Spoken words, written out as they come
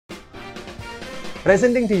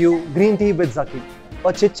Presenting to you Green Tea with Zakki,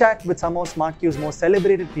 a chit-chat with some of SmartQ's most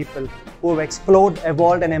celebrated people who have explored,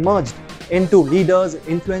 evolved and emerged into leaders,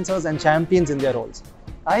 influencers and champions in their roles.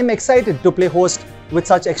 I am excited to play host with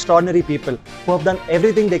such extraordinary people who have done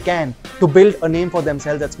everything they can to build a name for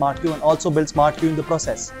themselves at SmartQ and also build SmartQ in the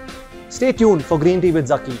process. Stay tuned for Green Tea with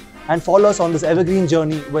Zakki and follow us on this evergreen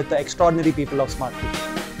journey with the extraordinary people of SmartQ.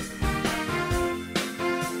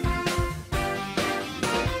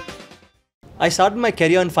 I started my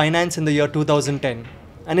career in finance in the year 2010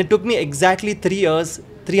 and it took me exactly 3 years,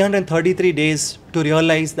 333 days to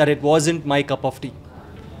realize that it wasn't my cup of tea.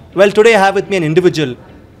 Well, today I have with me an individual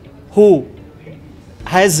who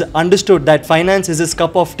has understood that finance is his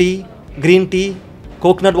cup of tea, green tea,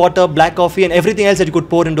 coconut water, black coffee and everything else that you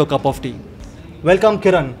could pour into a cup of tea. Welcome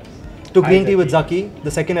Kiran to Green Tea with Zakki,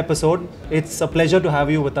 the second episode. It's a pleasure to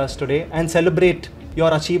have you with us today and celebrate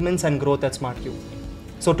your achievements and growth at SmartQ.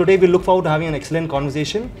 So today we look forward to having an excellent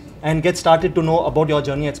conversation and get started to know about your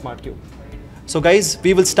journey at SmartQ. So guys,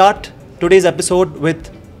 we will start today's episode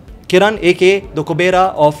with Kiran aka the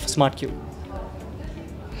Kubera of SmartQ.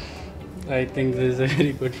 I think this is a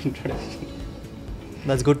very good introduction.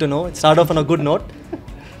 That's good to know. Start off on a good note.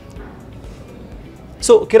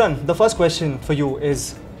 So Kiran, the first question for you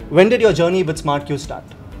is, when did your journey with SmartQ start?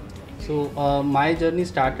 So my journey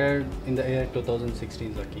started in the year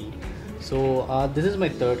 2016, Zakki. So this is my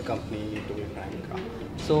third company, to be frank.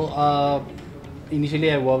 So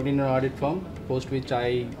initially I worked in an audit firm, post which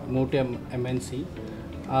I moved to MNC.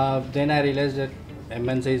 Then I realized that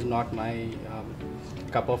MNC is not my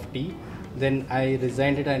cup of tea. Then I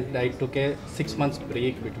resigned it and I took a 6 months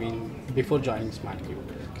break before joining SmartQ.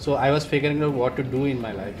 So I was figuring out what to do in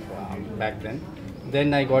my life back then.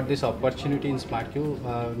 Then I got this opportunity in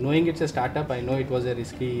SmartQ. Knowing it's a startup, I know it was a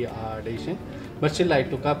risky decision, but still I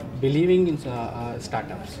took up believing in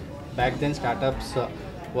startups. Back then startups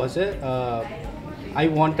was I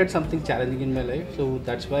wanted something challenging in my life, so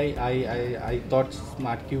that's why I thought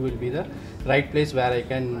SmartQ will be the right place where I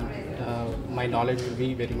can, my knowledge will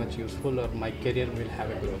be very much useful or my career will have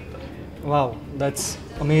a growth. Wow, that's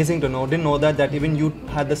amazing to know. Didn't know that even you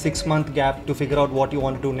had the 6 month gap to figure out what you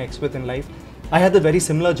want to do next within life. I had a very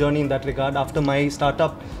similar journey in that regard. After my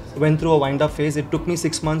startup went through a wind-up phase, it took me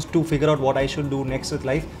 6 months to figure out what I should do next with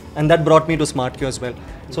life, and that brought me to SmartQ as well.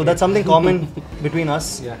 So that's something common between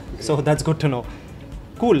us. Yeah. So that's good to know.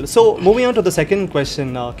 Cool. So moving on to the second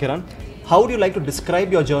question, Kiran, how would you like to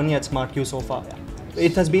describe your journey at SmartQ so far?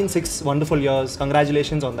 It has been 6 wonderful years.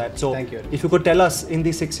 Congratulations on that. So thank you. If you could tell us in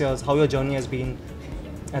these 6 years how your journey has been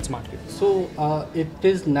at SmartQ. So it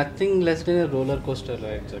is nothing less than a roller coaster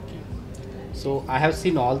ride, Zakki. So I have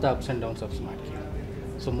seen all the ups and downs of SmartQ.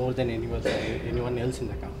 So more than anyone else in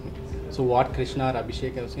the company. So what Krishna or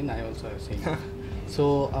Abhijeet have seen, I also have seen.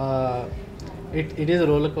 So it is a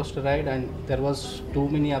roller coaster ride, and there was too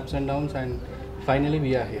many ups and downs, and finally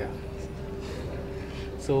we are here.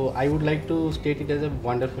 So I would like to state it as a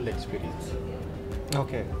wonderful experience.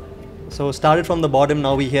 Okay. So started from the bottom,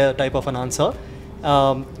 now we hear type of an answer.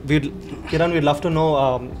 Kiran, we'd love to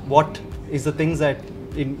know what is the things that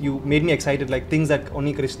you made me excited, like things that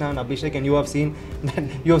only Krishna and Abhishek and you have seen, that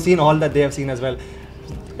you have seen all that they have seen as well.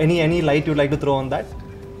 Any light you'd like to throw on that?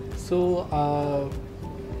 So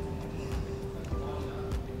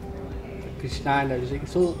Krishna and Abhishek,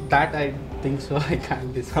 so that I think so I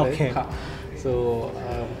can't describe. Okay. So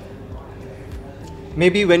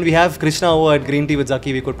maybe when we have Krishna over at Green Tea with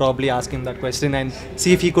Zakki, we could probably ask him that question and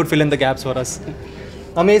see if he could fill in the gaps for us.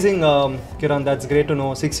 Amazing, Kiran, that's great to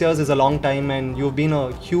know. 6 years is a long time and you've been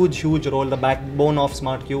a huge role, the backbone of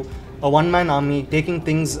SmartQ, a one-man army, taking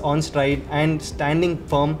things on stride and standing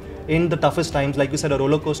firm in the toughest times. Like you said, a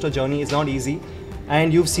roller coaster journey is not easy,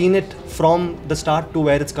 and you've seen it from the start to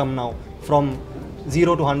where it's come now, from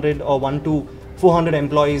 0 to 100 or 1 to 400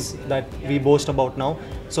 employees that we boast about now.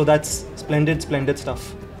 So that's splendid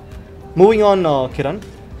stuff. Moving on, Kiran.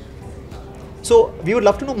 So we would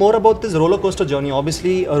love to know more about this roller coaster journey.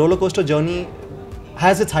 Obviously, a roller coaster journey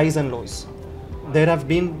has its highs and lows. There have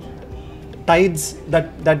been tides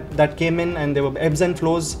that came in and there were ebbs and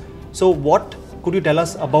flows. So what could you tell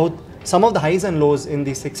us about some of the highs and lows in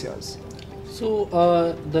these 6 years? So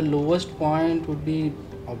the lowest point would be,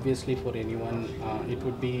 obviously for anyone, it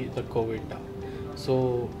would be the COVID.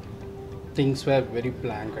 So things were very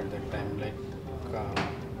blank at that time. Like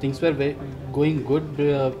things were going good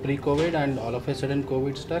pre-COVID, and all of a sudden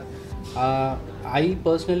COVID struck. I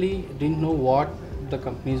personally didn't know what the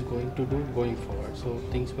company is going to do going forward. So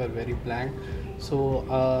things were very blank. So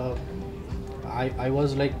I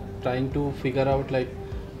was like trying to figure out like,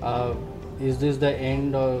 is this the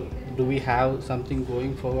end or do we have something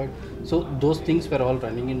going forward? So those things were all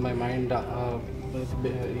running in my mind,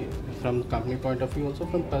 from company point of view, also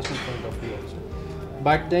from personal point of view also.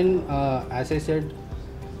 But then, as I said,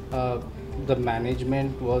 the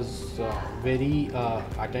management was very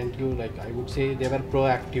attentive. Like I would say, they were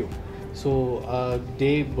proactive. So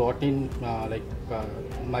they brought in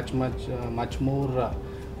much more.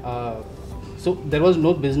 So there was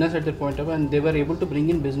no business at that point of, and they were able to bring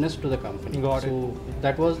in business to the company. Got it. So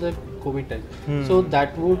that was the COVID time. So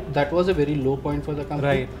that was a very low point for the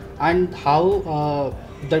company. Right. And how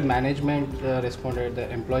the management responded, the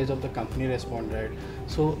employees of the company responded.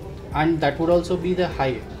 So, and that would also be the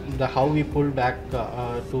how we pulled back to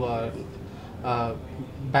our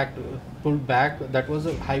pulled back. That was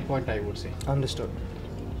a high point, I would say. Understood.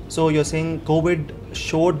 So you're saying COVID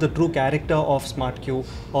showed the true character of SmartQ,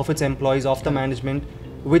 of its employees, of the management,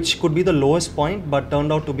 which could be the lowest point, but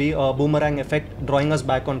turned out to be a boomerang effect, drawing us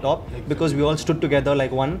back on top, because we all stood together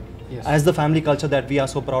like one, as the family culture that we are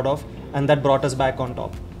so proud of, and that brought us back on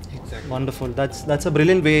top. Exactly. Wonderful. That's a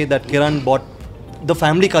brilliant way that Kiran brought the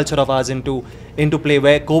family culture of ours into play,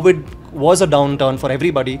 where COVID was a downturn for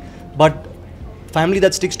everybody, but family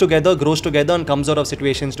that sticks together, grows together, and comes out of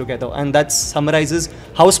situations together. And that summarizes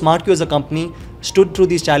how SmartQ as a company stood through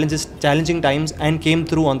these challenging times and came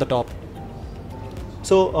through on the top.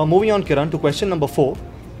 So moving on, Kiran, to question number 4.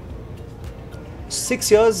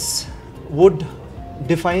 6 years would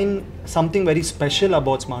define something very special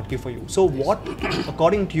about SmartQ for you. So what,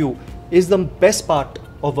 according to you, is the best part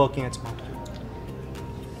of working at SmartQ?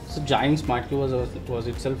 So joining SmartQ was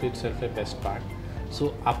itself a best part.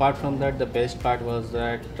 So apart from that, the best part was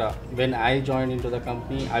that when I joined into the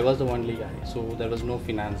company, I was the only guy. So there was no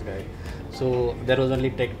finance guy. So there was only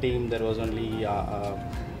tech team. There was only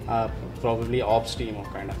probably ops team or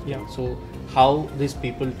kind of thing. Yeah. So how these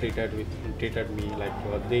people treated me,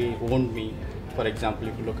 like they owned me. For example,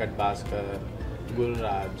 if you look at Bhaskar,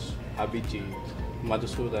 Gururaj, Abhijeet,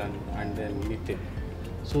 Madhusudan, and then Nithin.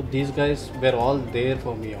 So these guys were all there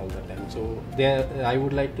for me all the time. So I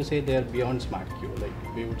would like to say they are beyond SmartQ.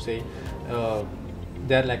 Like we would say,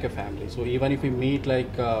 they are like a family. So even if we meet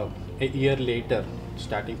like a year later,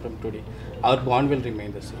 starting from today, our bond will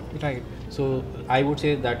remain the same. Right. So I would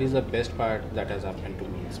say that is the best part that has happened to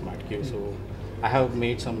me in SmartQ. So I have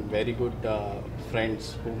made some very good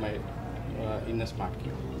friends whom I in a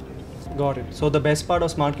SmartQ. Got it. So the best part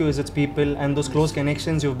of SmartQ is its people and those close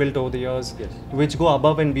connections you've built over the years, Yes. which go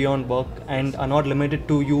above and beyond work and are not limited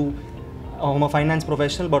to you from a finance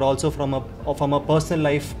professional, but also from a personal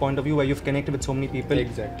life point of view, where you've connected with so many people.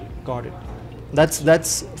 Exactly. Got it.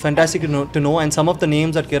 That's fantastic to know. And some of the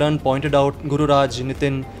names that Kiran pointed out, Gururaj,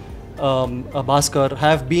 Nithin, Bhaskar,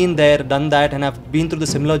 have been there, done that, and have been through the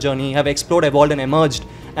similar journey, have explored, evolved, and emerged.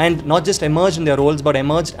 And not just emerged in their roles, but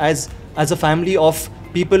emerged as a family of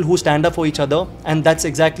people who stand up for each other. And that's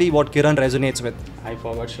exactly what Kiran resonates with. I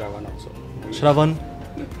forgot Shravan also. Shravan.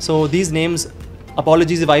 So these names,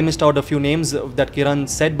 apologies if I missed out a few names that Kiran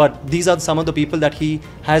said, but these are some of the people that he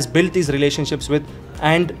has built these relationships with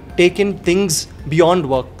and taken things beyond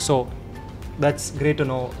work. So that's great to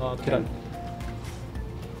know, Kiran.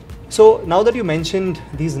 So now that you mentioned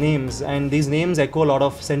these names, and these names echo a lot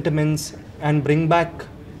of sentiments and bring back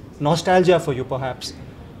nostalgia for you perhaps.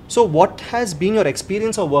 So what has been your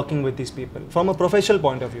experience of working with these people from a professional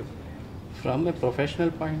point of view? From a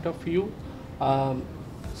professional point of view,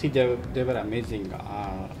 see, they were amazing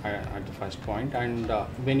at the first point. And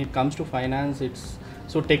when it comes to finance, it's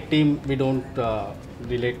so tech team, we don't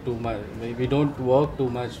relate too much. We don't work too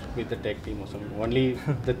much with the tech team or something. Only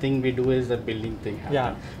the thing we do is the building thing happen.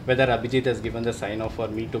 Yeah. Whether Abhijeet has given the sign off for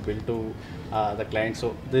me to build to the client.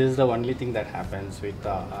 So this is the only thing that happens with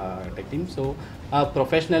tech team. So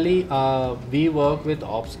professionally, we work with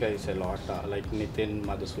ops guys a lot, like Nithin,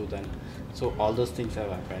 Madhusudan. So all those things have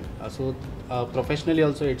happened. So professionally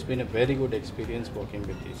also, it's been a very good experience working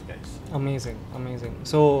with these guys. Amazing, amazing.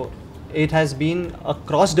 So it has been a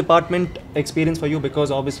cross-department experience for you,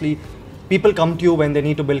 because obviously people come to you when they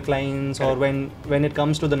need to build clients. Correct. Or when it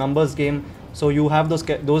comes to the numbers game. So you have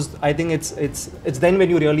those. I think it's then when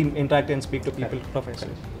you really interact and speak to people. Correct.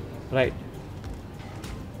 Professionally. Correct. Right.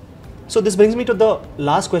 So this brings me to the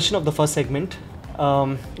last question of the first segment,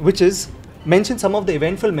 which is mention some of the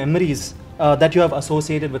eventful memories that you have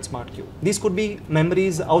associated with SmartQ. These could be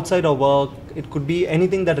memories outside of work. It could be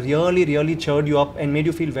anything that really, really cheered you up and made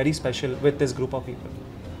you feel very special with this group of people.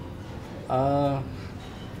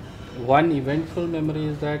 One eventful memory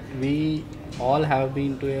is that we all have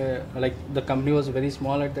been to the company was very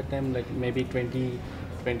small at that time, like maybe 20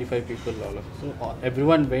 25 people, all of so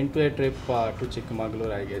everyone went to a trip to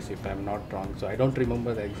Chikmagalur, I guess, if I'm not wrong. So I don't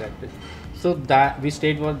remember the exact place. So that we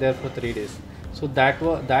stayed there for 3 days. So that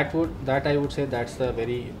I would say that's the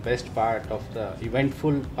very best part of the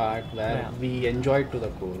eventful part where we enjoyed to the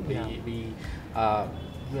core.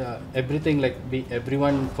 Everything like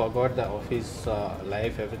everyone forgot the office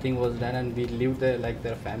life. Everything was done, and we lived there like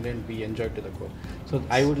their family, and we enjoyed to the core. So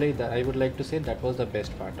I would like to say that was the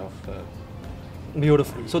best part of.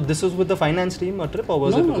 Beautiful. So this was with the finance team a trip, or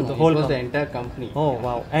was it with the whole? It was the entire company. Oh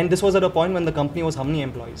wow! And this was at a point when the company was how many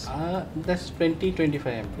employees? That's 20-25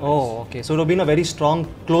 employees. Oh, okay. So it would have been a very strong,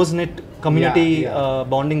 close-knit community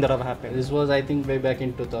bonding that have happened. This was, I think, way back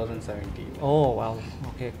in 2017. Oh wow!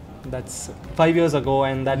 Okay, that's 5 years ago,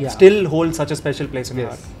 and that still holds such a special place in your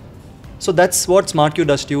heart. So that's what SmartQ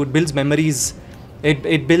does to you. It builds memories.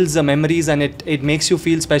 It builds the memories, and it makes you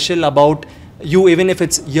feel special about you, even if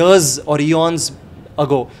it's years or eons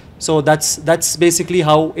ago. So that's basically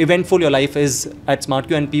how eventful your life is at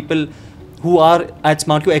SmartQ, and people who are at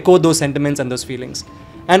SmartQ echo those sentiments and those feelings.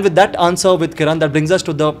 And with that answer with Kiran, that brings us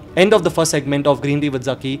to the end of the first segment of Green Tea with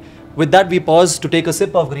Zakki. With that, we pause to take a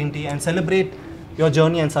sip of green tea and celebrate your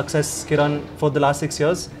journey and success, Kiran, for the last 6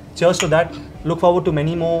 years. Cheers to that. Look forward to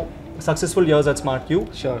many more successful years at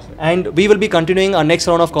SmartQ. Sure, sir. And we will be continuing our next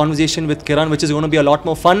round of conversation with Kiran, which is going to be a lot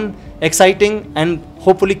more fun, exciting, and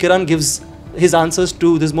hopefully Kiran gives his answers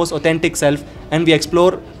to his most authentic self, and we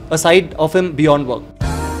explore a side of him beyond work.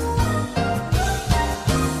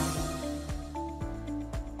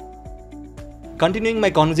 Continuing my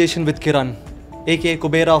conversation with Kiran, aka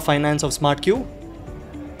Kubera of Finance of SmartQ.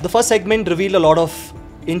 The first segment revealed a lot of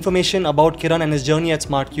information about Kiran and his journey at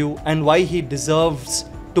SmartQ, and why he deserves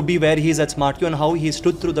to be where he is at SmartQ, and how he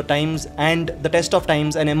stood through the times and the test of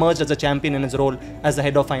times and emerged as a champion in his role as the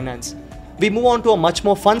head of finance. We move on to a much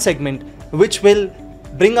more fun segment, which will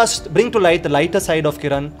bring to light the lighter side of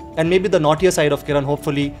Kiran and maybe the naughtier side of Kiran.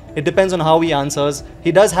 Hopefully, it depends on how he answers.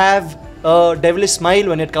 He does have a devilish smile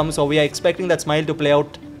when it comes, so we are expecting that smile to play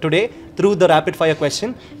out today through the rapid fire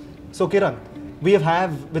question. So Kiran, we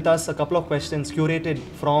have with us a couple of questions curated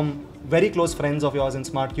from very close friends of yours in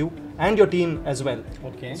SmartQ and your team as well.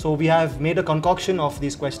 Okay. So we have made a concoction of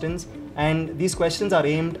these questions, and these questions are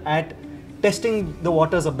aimed at testing the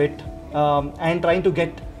waters a bit and trying to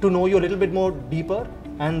get to know you a little bit more deeper,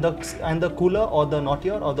 and the cooler or the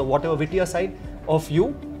naughtier or the whatever wittier side of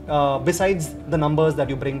you besides the numbers that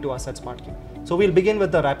you bring to us at SmartQ. So we'll begin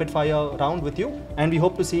with the rapid fire round with you, and we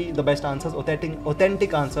hope to see the best answers,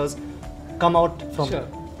 authentic answers come out from Sure. you.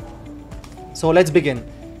 So let's begin.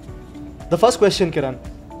 The first question, Kiran.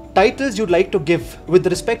 Titles you'd like to give with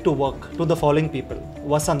respect to work to the following people.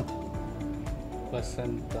 Vasant.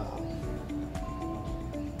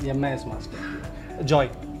 MIS Master. Joy.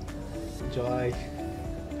 Joy.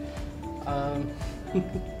 I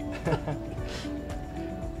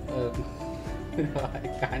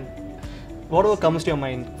can't. Whatever comes to your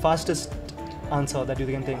mind, fastest answer that you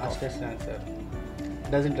can think Fastest answer.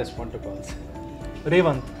 Doesn't respond to calls. of.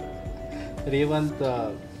 Revant. Revant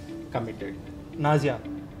committed. Nazia.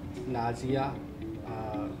 Nazia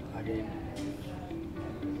again.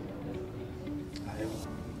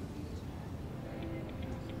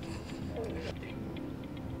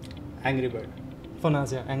 Angry Bird. For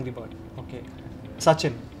Nazia, Angry Bird. Okay.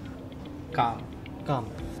 Sachin. Calm. Calm.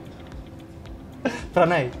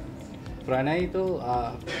 Pranay. Pranay to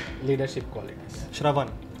leadership qualities. Shravan.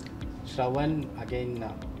 Shravan again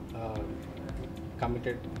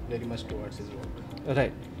committed very much towards his work.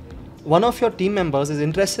 Right. One of your team members is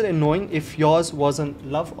interested in knowing if yours was a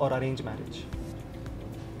love or arranged marriage.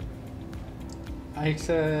 It's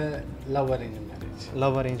a love arranged marriage.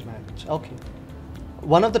 Love arranged marriage. Okay.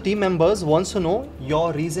 One of the team members wants to know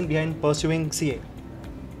your reason behind pursuing CA.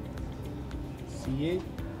 CA?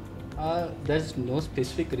 There's no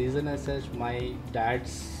specific reason as such. My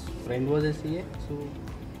dad's friend was a CA, so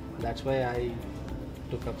that's why I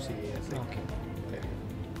took up CA as a Okay. career.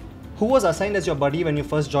 Who was assigned as your buddy when you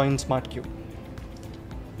first joined SmartQ?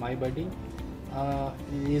 My buddy,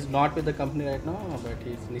 he is not with the company right now, but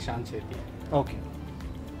he's Nishant Shetty. Okay.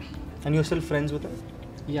 And you're still friends with him?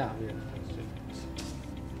 Yeah.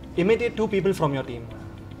 Imitate 2 people from your team.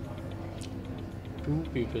 2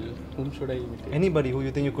 people. Whom should I imitate? Anybody who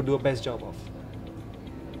you think you could do a best job of.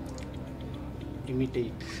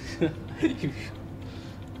 Imitate. Okay.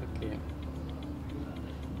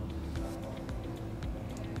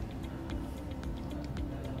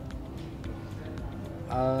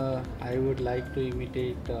 I would like to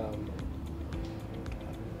imitate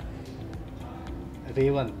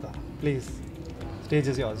Revanta. Please. Stage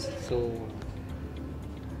is yours. So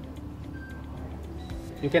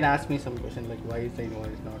You can ask me some question like why is the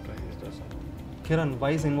invoice not raised or something. Kiran,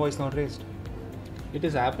 why is invoice not raised? It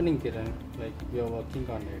is happening, Kiran. Like we are working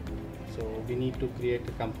on it. So we need to create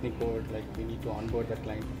a company code. Like we need to onboard the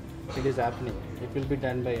client. It is happening. It will be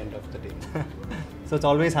done by end of the day. So it's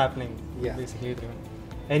always happening. Yeah. Basically.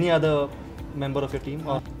 Any other member of your team?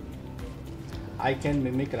 Or? I can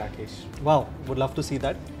mimic Rakesh. Wow, would love to see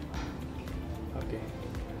that. Okay.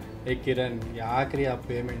 Hey Kiran, ಯಾಕ್ರಿ ಆ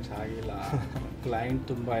payments ಆಗಿಲ್ಲ client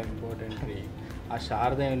ತುಂಬ important ರೀ ಆ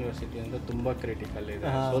Sharada university ಅಂತ ತುಂಬ critical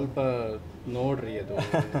ಇದೆ ಸ್ವಲ್ಪ ನೋಡ್ರಿ ಅದು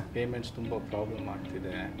ಪೇಮೆಂಟ್ಸ್ ತುಂಬ ಪ್ರಾಬ್ಲಮ್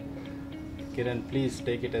ಆಗ್ತಿದೆ Kiran please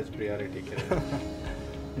take it as priority Kiran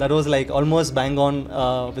That was like almost bang on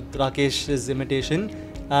with Rakesh's imitation.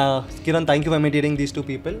 Kiran, thank you for imitating these two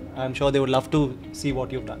people. I'm sure they would love to see what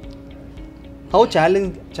you've done. How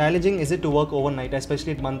challenging is it to work overnight,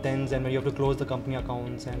 especially at month ends and when you have to close the company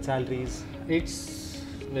accounts and salaries? It's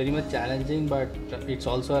very much challenging, but it's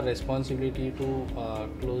also a responsibility to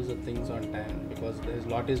close the things on time because there's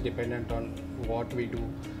lot is dependent on what we do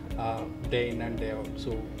day in and day out.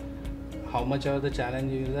 So how much of the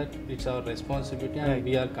challenge is that it's our responsibility and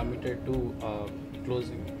we are committed to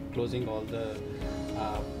closing all the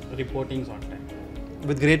reportings on time.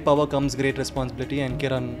 With great power comes great responsibility, and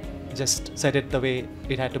Kiran just said it the way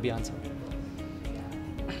it had to be answered.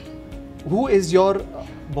 Who is your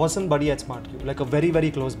bosom buddy at SmartQ? Like a very,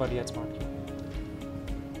 very close buddy at SmartQ?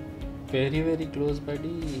 Very, very close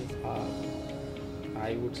buddy,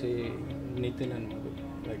 I would say Nithin and Madhu.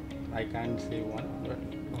 Like I can't say one, but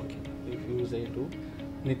Okay. if you say two,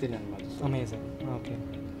 Nithin and Madhu. Amazing. Okay.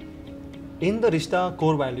 In the Rishta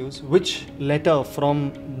core values, which letter from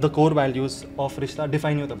the core values of Rishta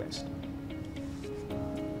define you the best?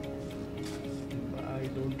 I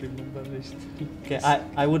don't remember this. Okay,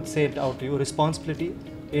 I would say it out to you. Responsibility,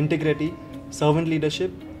 integrity, servant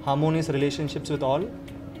leadership, harmonious relationships with all,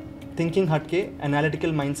 thinking hatke,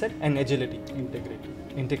 analytical mindset, and agility.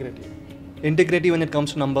 Integrity when it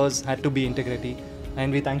comes to numbers had to be integrity, and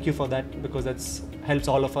we thank you for that because that helps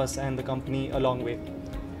all of us and the company a long way.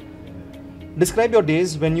 Describe your days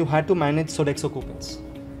when you had to manage Sodexo coupons.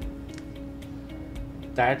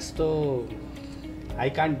 That's the I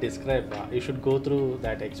can't describe. You should go through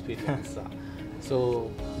that experience. So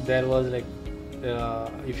there was like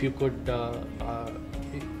if you could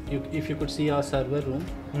see our server room.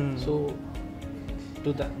 So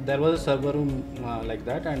there was a server room like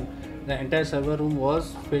that, and the entire server room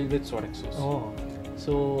was filled with Sodexos. Oh.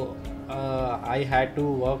 So I had to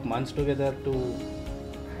work months together to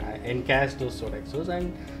encash those Sodexos, and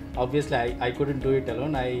obviously I couldn't do it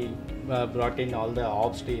alone. I brought in all the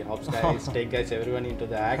ops guys, tech guys, everyone into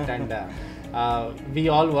the act, and we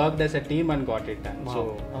all worked as a team and got it done. Wow. So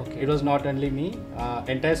Okay. it was not only me,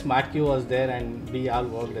 entire SmartQ was there, and we all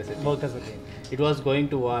worked as a team. It was going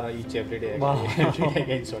to war every day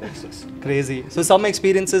against Sodexos. Crazy. So some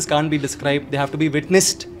experiences can't be described. They have to be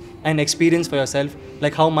witnessed and experienced for yourself.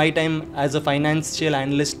 Like how my time as a financial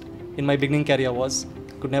analyst in my beginning career was.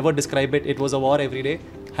 Could never describe it. It was a war every day.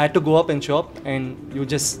 Had to go up and show up, and you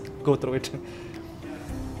just go through it.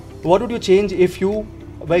 What would you change if you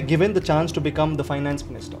were given the chance to become the finance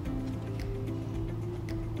minister?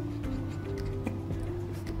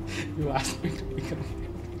 You asked me to become.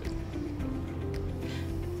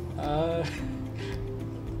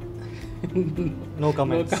 No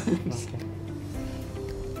comments. No comments. Okay.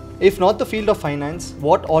 If not the field of finance,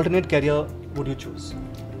 what alternate career would you choose?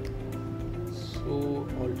 So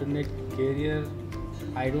alternate career,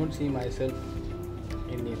 I don't see myself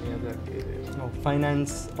in any other career. No,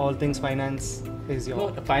 finance, all things finance is your...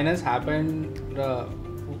 No, finance happened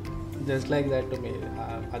just like that to me.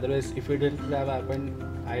 Otherwise, if it didn't have happened,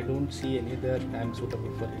 I don't see any other. I'm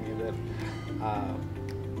suitable for any other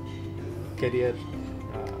career.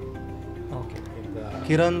 Okay. In the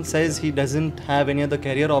Kiran says he doesn't have any other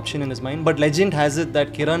career option in his mind, but legend has it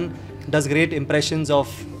that Kiran does great impressions of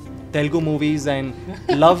Telugu movies and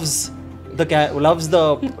loves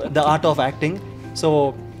the art of acting.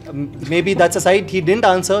 So maybe that's a side he didn't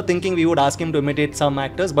answer, thinking we would ask him to imitate some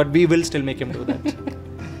actors, but we will still make him do that.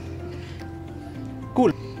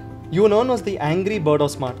 Cool. You were known as the angry bird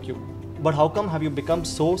of SmartQ, but how come have you become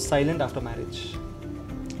so silent after marriage?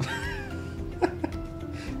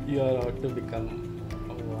 you are out to become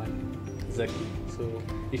one Zakki. So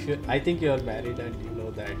I think you are married and you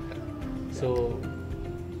know that. So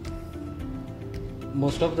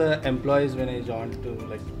most of the employees when I joined to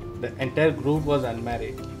the entire group was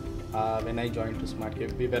unmarried. When I joined to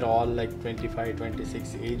SmartQ, we were all 25,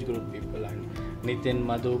 26 age group people, and Nithin,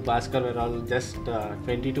 Madhu, Bhaskar were all just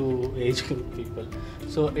 22 age group people.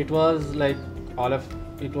 So it was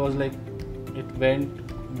it went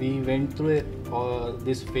we went through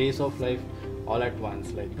this phase of life all at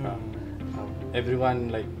once. Like everyone,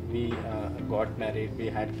 like we got married, we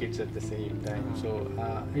had kids at the same time. So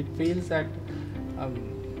it feels that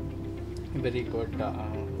very good.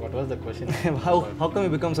 What was the question? How come you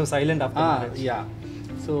become so silent after marriage? Yeah.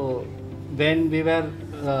 So when we were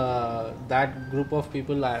that group of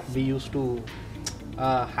people, we used to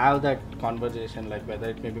have that conversation, like whether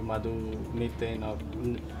it may be Madhu, Nithin, or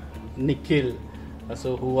Nikhil,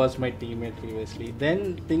 so who was my teammate previously.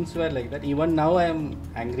 Then things were like that. Even now I am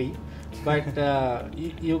angry, but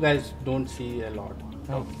you guys don't see a lot.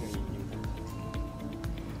 Okay.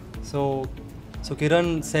 So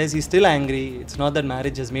Kiran says he's still angry. It's not that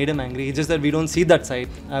marriage has made him angry. It's just that we don't see that side.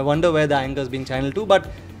 I wonder where the anger is being channeled to. But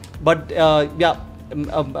yeah,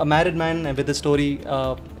 a married man with a story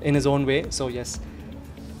in his own way. So yes.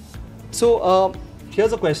 So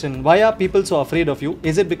here's a question: why are people so afraid of you?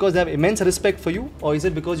 Is it because they have immense respect for you, or is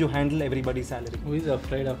it because you handle everybody's salary? Who is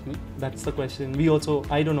afraid of me? That's the question. We also,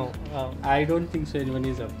 I don't know. I don't think so. Anyone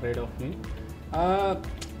is afraid of me.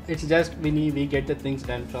 It's just we get the things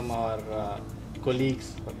done from our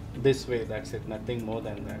colleagues this way. That's it. Nothing more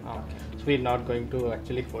than that. Okay. So we're not going to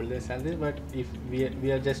actually hold their salary, but if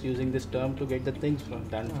we are just using this term to get the things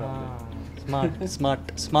done from them.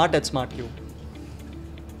 Smart at SmartQ.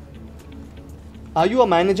 Are you a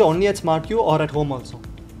manager only at SmartQ or at home also?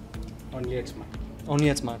 Only at Smart. Only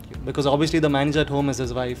at SmartQ, because obviously the manager at home is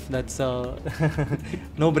his wife. That's a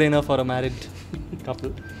no-brainer for a married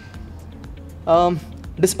couple.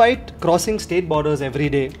 Despite crossing state borders every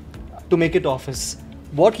day to make it office,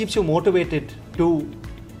 what keeps you motivated to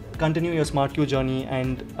continue your SmartQ journey,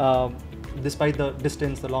 and despite the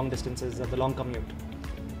distance, the long distances, the long commute?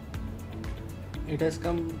 It has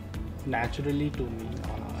come naturally to me.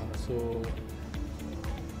 So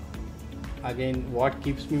again, what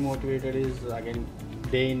keeps me motivated is, again,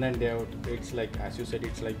 day in and day out. It's like, as you said,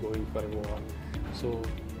 it's like going for a war. So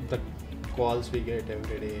the calls we get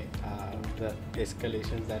every day, the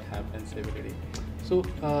escalations that happens every day. So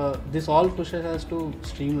this all pushes us to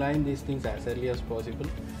streamline these things as early as possible.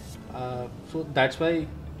 So that's why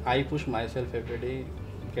I push myself every day,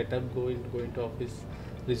 get up, go into office,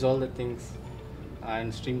 resolve the things,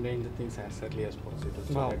 and streamline the things as early as possible,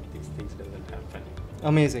 so that these things doesn't happen.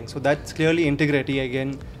 Amazing. So that's clearly integrity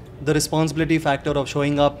again. The responsibility factor of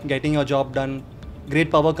showing up, getting your job done.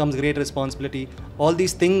 Great power comes great responsibility. All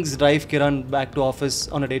these things drive Kiran back to office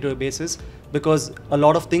on a day-to-day basis, because a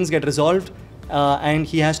lot of things get resolved and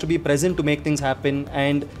he has to be present to make things happen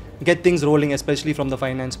and get things rolling, especially from the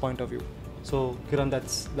finance point of view. So Kiran,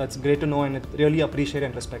 that's great to know, and I really appreciate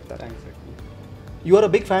and respect that. Thanks. You are a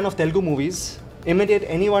big fan of Telugu movies. Imitate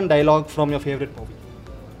any one dialogue from your favorite movie.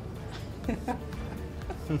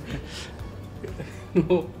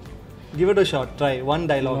 No. Give it a shot. Try one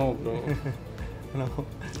dialogue. No, bro. No.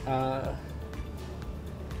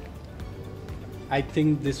 I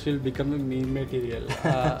think this will become a meme material.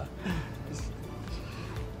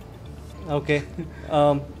 Okay.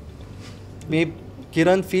 Maybe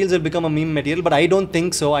Kiran feels it'll become a meme material, but I don't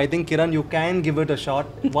think so. I think, Kiran, you can give it a shot.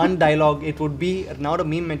 One dialogue, it would be not a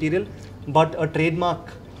meme material, but a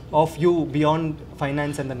trademark of you beyond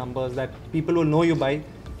finance and the numbers that people will know you by.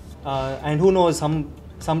 And who knows,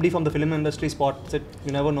 somebody from the film industry spots it.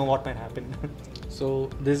 You never know what might happen. So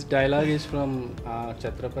this dialogue is from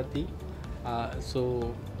Chhatrapati.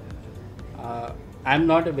 I'm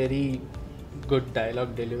not a very good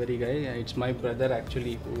dialogue delivery guy. It's my brother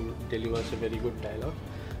actually who delivers a very good dialogue.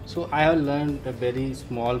 So I have learned a very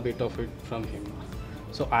small bit of it from him.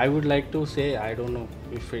 So I would like to say, I don't know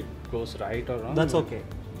if it goes right or wrong. That's okay.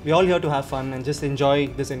 We're all here to have fun and just enjoy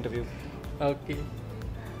this interview. Okay.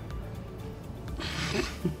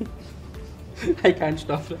 I can't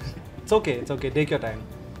stop. It's okay. Take your time.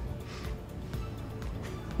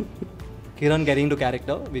 Kiran getting into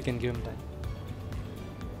character, we can give him time.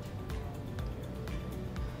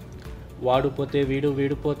 వాడు పోతే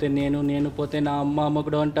వీడు పోతే నేను పోతే నా అమ్మ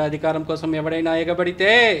అమ్మకుడు అంట అధికారం కోసం ఎవడైనా ఎగబడితే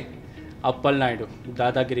అప్పలనాయుడు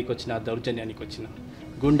దాదాగిరికి వచ్చిన, దౌర్జన్యానికి వచ్చిన,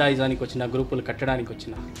 గుండాయిజానికి వచ్చిన, గ్రూపులు కట్టడానికి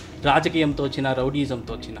వచ్చిన, రాజకీయంతో వచ్చిన,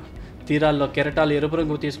 రౌడీజంతో వచ్చిన, తీరాల్లో కెరటాలు ఎరుపు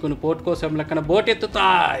రంగు తీసుకుని పోటు కోసం లెక్కన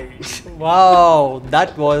బోటెత్తుతాయి. Wow,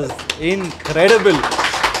 that was incredible.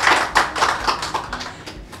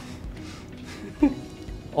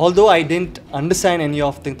 Although I didn't understand any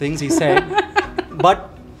of the things he said, but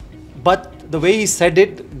the way he said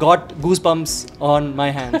it got goosebumps on my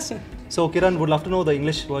hands. So Kiran, would love to know the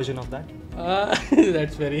English version of that.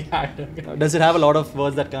 That's very hard. Does it have a lot of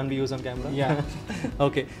words that can't be used on camera? Yeah.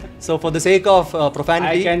 Okay. So for the sake of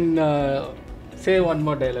profanity, I can say one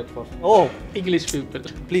more dialogue for Oh, English people.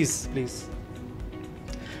 please.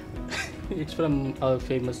 It's from a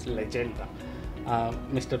famous legend,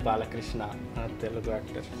 Mr. Balakrishna, a Telugu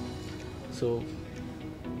actor. So,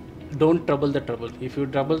 don't trouble the trouble. If you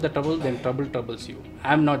trouble the trouble, then trouble troubles you.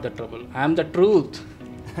 I'm not the trouble. I'm the truth.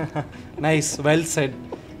 Nice, well said.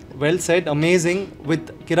 Well said, amazing.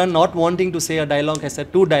 With Kiran not wanting to say a dialogue, has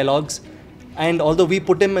said 2 dialogues. And although we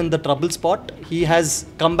put him in the trouble spot, he has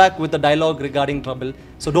come back with a dialogue regarding trouble.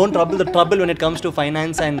 So don't trouble the trouble when it comes to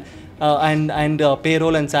finance and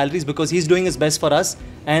payroll and salaries, because he's doing his best for us.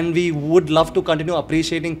 And we would love to continue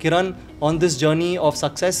appreciating Kiran on this journey of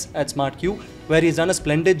success at SmartQ, where he's done a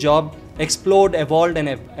splendid job, explored, evolved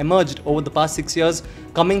and emerged over the past 6 years,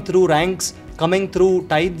 coming through ranks, coming through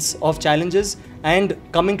tides of challenges and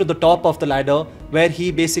coming to the top of the ladder, where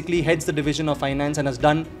he basically heads the division of finance and has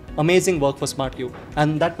done amazing work for SmartQ.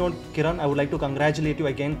 And that note, Kiran, I would like to congratulate you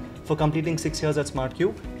again for completing 6 years at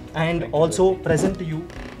SmartQ, and also present to you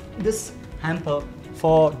this hamper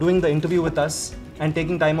for doing the interview with us and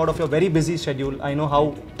taking time out of your very busy schedule. I know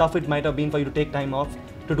how tough it might have been for you to take time off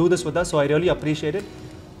to do this with us, so I really appreciate it.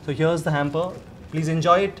 So here's the hamper. Please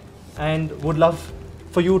enjoy it, and would love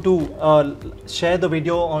for you to share the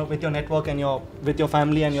video with your network and with your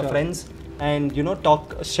family and your friends, and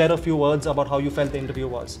share a few words about how you felt the interview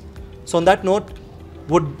was. So on that note,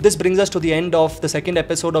 this brings us to the end of the 2nd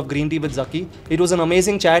episode of Green Tea with Zakki. It was an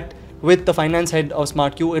amazing chat with the finance head of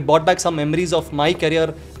SmartQ. It brought back some memories of my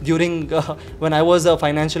career during when I was a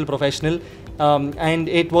financial professional, and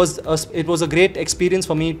it was a great experience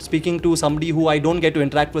for me speaking to somebody who I don't get to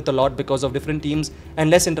interact with a lot because of different teams and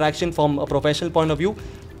less interaction from a professional point of view.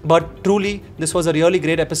 But truly, this was a really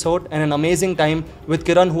great episode and an amazing time with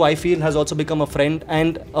Kiran, who I feel has also become a friend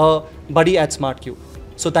and a buddy at SmartQ.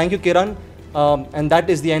 So thank you, Kiran, and that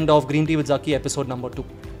is the end of Green Tea with Zakki episode number 2.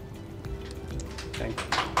 Thank you.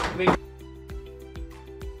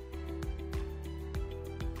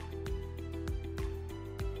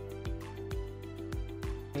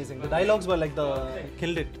 Amazing. The dialogues were like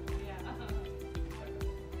killed it.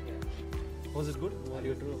 Was it good? Are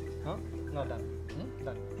you true? Huh? Not done.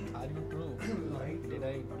 Done. Are you true? Did I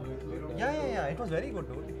do it? Yeah. It was very good,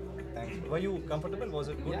 dude. Thanks. Were you comfortable? Was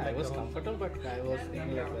it good? Yeah, I was comfortable, but I was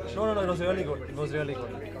thinking like... No. It was really good. It was really good.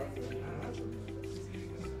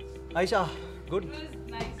 Aisha, good? It was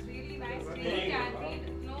nice, really nice, really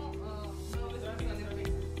candid, no nervousness or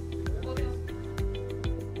anything. Both of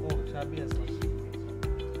Oh, shabby as well.